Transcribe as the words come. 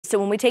So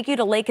when we take you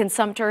to Lake and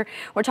Sumter,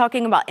 we're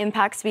talking about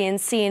impacts being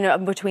seen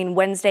between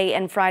Wednesday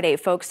and Friday,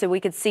 folks. So we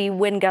could see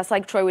wind gusts,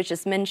 like Troy was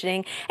just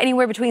mentioning,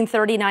 anywhere between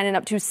 39 and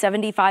up to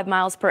 75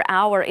 miles per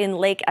hour in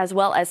Lake as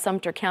well as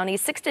Sumter County.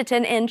 6 to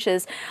 10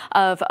 inches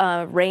of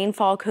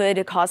rainfall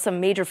could cause some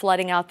major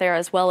flooding out there,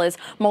 as well as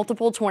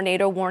multiple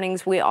tornado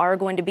warnings. We are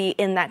going to be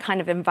in that kind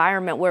of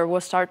environment where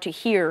we'll start to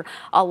hear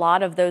a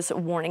lot of those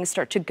warnings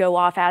start to go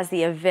off as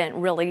the event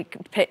really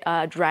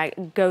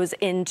goes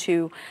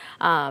into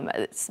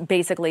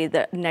basically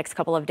the next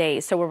couple of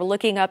days. So we're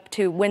looking up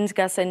to winds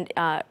gusts in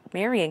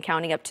Marion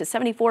County up to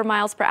 74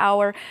 miles per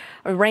hour,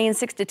 rain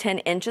 6 to 10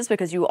 inches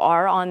because you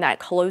are on that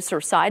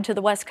closer side to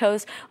the west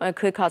coast. It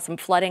could cause some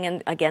flooding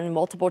and again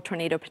multiple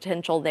tornado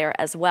potential there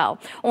as well.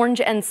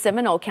 Orange and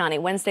Seminole County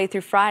Wednesday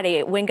through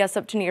Friday, wind gusts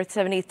up to near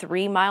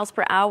 73 miles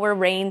per hour,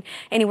 rain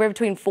anywhere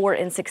between 4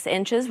 and 6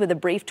 inches with a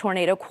brief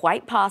tornado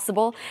quite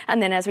possible.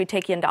 And then as we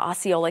take you into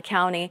Osceola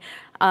County,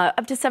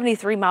 up to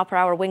 73 mile per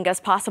hour wind gusts,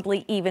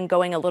 possibly even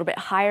going a little bit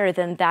higher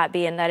than that,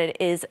 being that it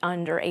is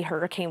under a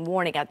hurricane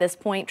warning at this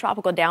point.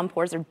 Tropical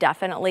downpours are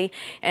definitely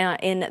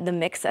in the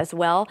mix as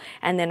well.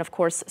 And then, of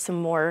course,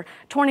 some more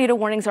tornado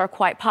warnings are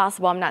quite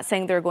possible. I'm not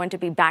saying they're going to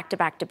be back to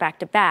back to back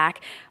to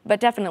back, but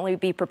definitely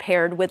be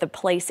prepared with a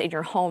place in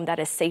your home that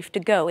is safe to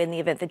go in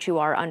the event that you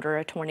are under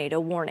a tornado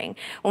warning.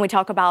 When we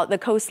talk about the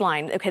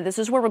coastline, okay, this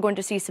is where we're going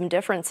to see some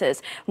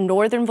differences.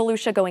 Northern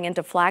Volusia going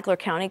into Flagler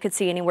County could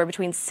see anywhere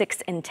between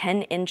 6 and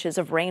 10 inches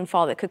of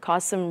rainfall that could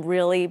cause some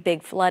really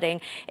big flooding,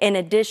 in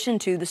addition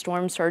to the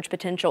storm surge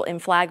potential in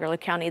Flagler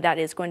County. That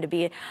is going to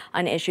be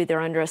an issue.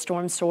 They're under a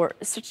storm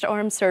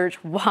surge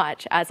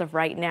watch as of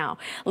right now.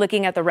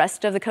 Looking at the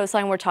rest of the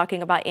coastline, we're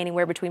talking about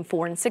anywhere between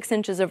 4 and 6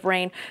 inches of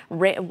rain,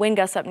 wind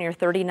gusts up near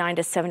 39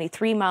 to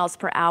 73 miles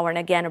per hour, and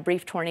again a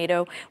brief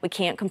tornado. We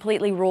can't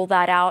completely rule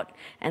that out,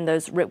 and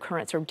those rip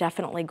currents are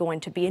definitely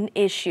going to be an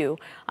issue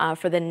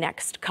for the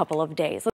next couple of days.